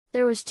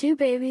There was two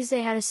babies.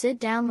 They had to sit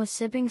down with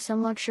sipping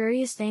some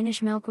luxurious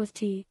Danish milk with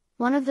tea.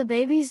 One of the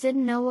babies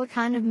didn't know what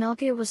kind of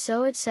milk it was,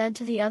 so it said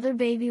to the other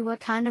baby, "What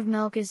kind of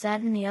milk is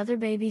that?" And the other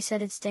baby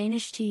said, "It's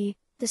Danish tea."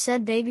 The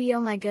said baby,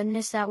 "Oh my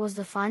goodness, that was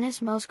the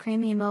finest, most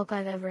creamy milk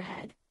I've ever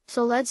had.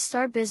 So let's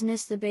start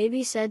business." The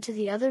baby said to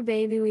the other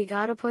baby, "We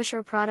gotta push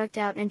our product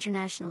out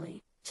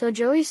internationally." So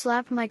Joey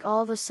slapped Mike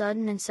all of a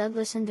sudden and said,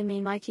 "Listen to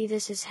me, Mikey,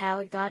 this is how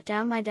it got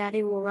down. My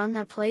daddy will run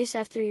that place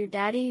after your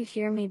daddy, you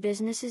hear me?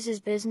 Businesses is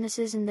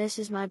businesses and this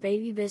is my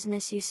baby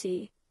business, you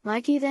see."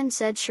 Mikey then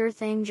said, "Sure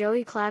thing."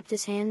 Joey clapped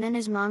his hand. Then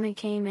his mommy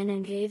came in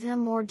and gave them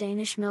more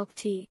Danish milk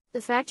tea.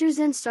 The factors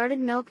then started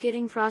milk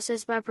getting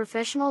processed by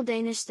professional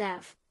Danish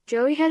staff.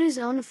 Joey had his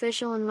own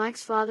official and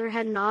Mike's father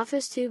had an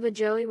office too, but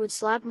Joey would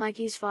slap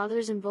Mikey's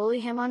fathers and bully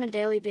him on a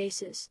daily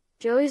basis.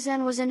 Joey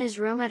then was in his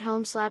room at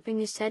home slapping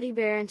his teddy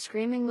bear and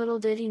screaming. Little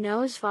did he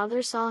know his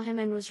father saw him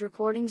and was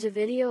recording a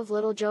video of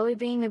little Joey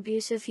being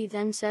abusive. He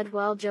then said,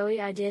 "Well, Joey,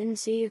 I didn't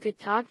see you could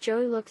talk."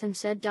 Joey looked and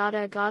said,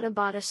 "Dada gada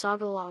bada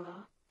saga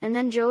laga." And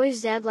then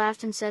Joey's dad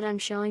laughed and said, "I'm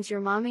showing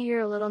your mommy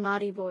you're a little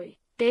naughty boy."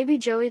 Baby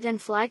Joey then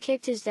fly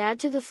kicked his dad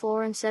to the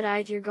floor and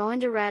said, "You're going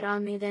to rat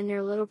on me, then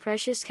your little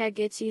precious cat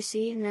gets you,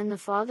 see." And then the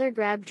father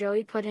grabbed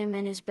Joey, put him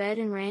in his bed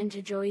and ran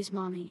to Joey's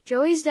mommy.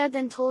 Joey's dad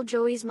then told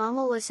Joey's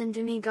mama, "Listen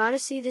to me, gotta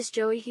see this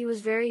Joey, he was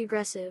very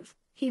aggressive.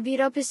 He beat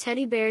up his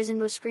teddy bears and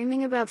was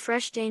screaming about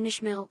fresh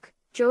Danish milk."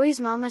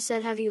 Joey's mama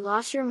said, "Have you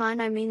lost your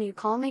mind? I mean, you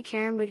call me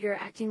Karen but you're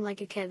acting like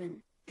a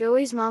Kevin."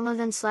 Joey's mama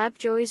then slapped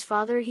Joey's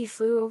father. He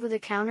flew over the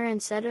counter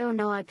and said, "Oh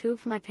no, I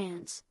pooped my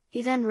pants."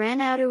 He then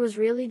ran out. It was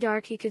really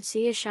dark. He could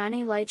see a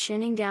shiny light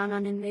shining down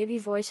on him. Baby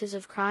voices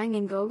of crying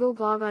and go-go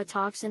gaga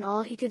talks, and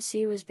all he could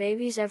see was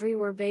babies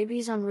everywhere.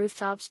 Babies on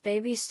rooftops,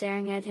 babies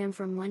staring at him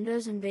from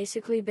windows, and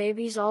basically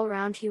babies all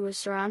around. He was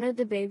surrounded.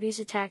 The babies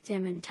attacked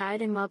him and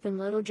tied him up, and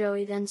little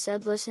Joey then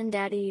said, "Listen,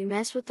 Daddy, you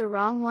messed with the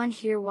wrong one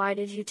here. Why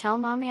did you tell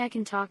Mommy I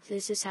can talk?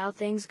 This is how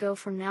things go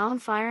from now on.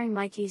 Firing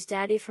Mikey's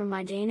daddy from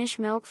my Danish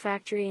milk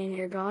factory, and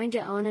you're going to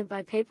own it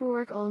by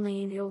paperwork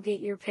only, and you'll get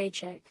your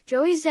paycheck."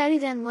 Joey's daddy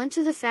then went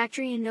to the factory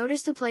and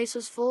noticed the place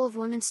was full of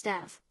women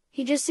staff.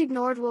 He just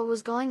ignored what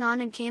was going on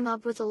and came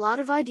up with a lot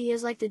of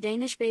ideas like the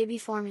Danish baby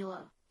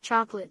formula,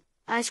 chocolate,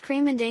 ice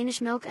cream and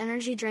Danish milk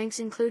energy drinks,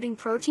 including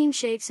protein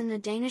shakes and the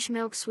Danish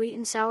milk sweet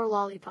and sour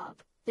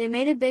lollipop. They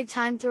made it big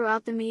time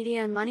throughout the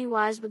media and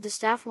money-wise, but the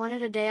staff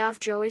wanted a day off.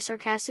 Joey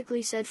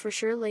sarcastically said, "For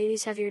sure,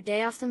 ladies, have your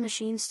day off." The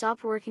machine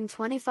stopped working.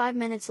 25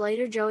 minutes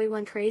later, Joey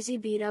went crazy,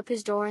 beat up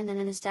his door, and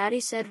then his daddy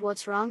said,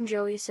 "What's wrong?"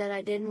 Joey said,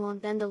 "I didn't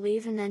want them to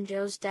leave." And then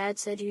Joe's dad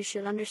said, "You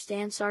should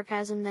understand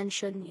sarcasm then,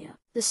 shouldn't you?"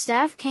 The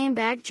staff came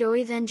back.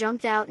 Joey then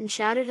jumped out and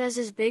shouted as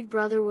his big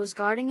brother was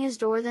guarding his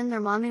door. Then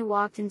their mommy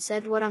walked and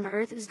said, "What on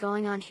earth is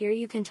going on here?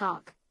 You can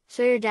talk.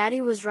 So your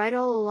daddy was right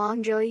all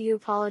along, Joey. You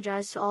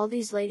apologize to all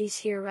these ladies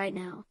here right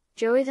now."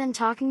 Joey then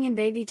talking in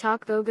baby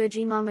talk, "Go go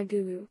G mama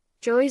goo goo."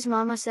 Joey's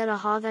mama said,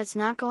 "Aha, that's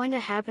not going to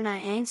happen. I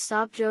ain't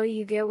stopped." "Joey,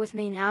 you get with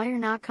me now. You're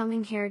not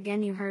coming here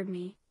again, you heard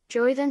me."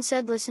 Joey then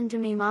said, "Listen to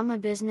me, mama,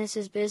 business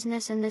is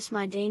business and this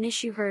my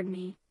Danish, you heard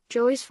me."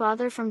 Joey's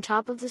father from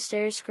top of the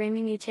stairs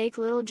screaming, "You take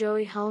little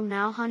Joey home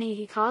now, honey.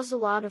 He caused a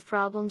lot of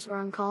problems or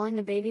I'm calling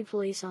the baby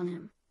police on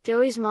him."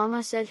 Joey's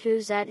mama said,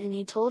 "Who's that?" And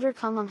he told her,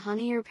 "Come on,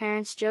 honey, your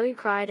parents." Joey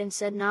cried and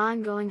said, "Nah,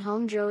 I'm going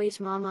home." Joey's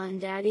mama and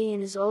daddy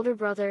and his older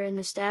brother and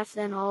the staff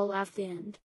then all laughed. The end.